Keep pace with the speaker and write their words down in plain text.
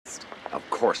Of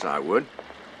course I would.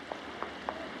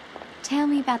 Tell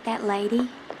me about that lady.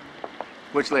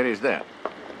 Which lady is that?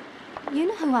 You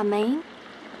know who I mean.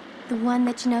 The one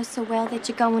that you know so well that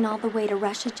you're going all the way to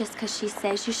Russia just 'cause she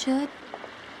says you should.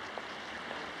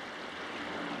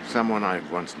 Someone I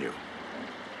once knew.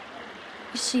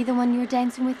 Is she the one you were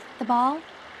dancing with at the ball?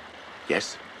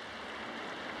 Yes.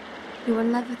 You were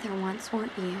in love with her once,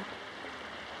 weren't you?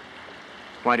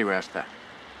 Why do you ask that?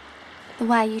 The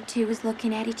way you two was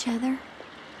looking at each other.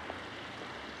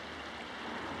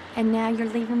 And now you're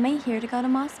leaving me here to go to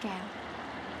Moscow.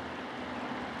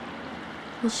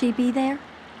 Will she be there?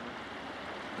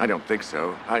 I don't think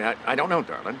so. I don't know,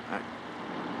 darling.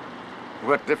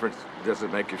 What difference does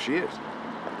it make if she is?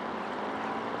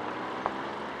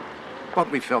 What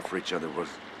we felt for each other was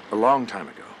a long time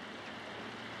ago.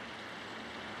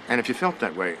 And if you felt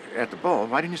that way at the ball,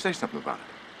 why didn't you say something about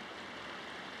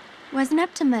it? Wasn't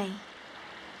up to me.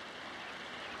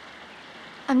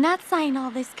 I'm not saying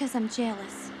all this 'cause I'm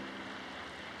jealous.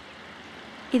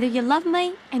 Either you love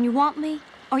me and you want me,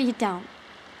 or you don't.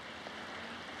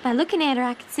 By looking at her,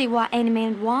 I can see why any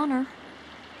man would want her.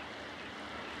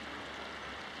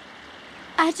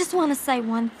 I just want to say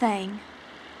one thing.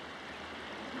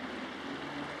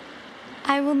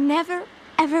 I will never,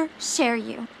 ever share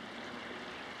you.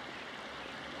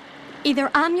 Either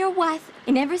I'm your wife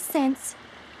in every sense,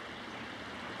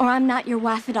 or I'm not your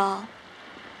wife at all.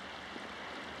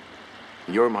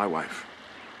 You're my wife.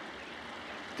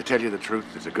 To tell you the truth,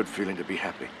 it's a good feeling to be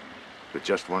happy with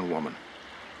just one woman.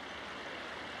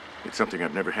 It's something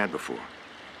I've never had before.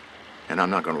 And I'm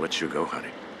not going to let you go,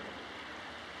 honey.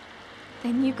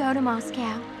 Then you go to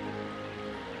Moscow,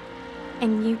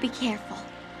 and you be careful.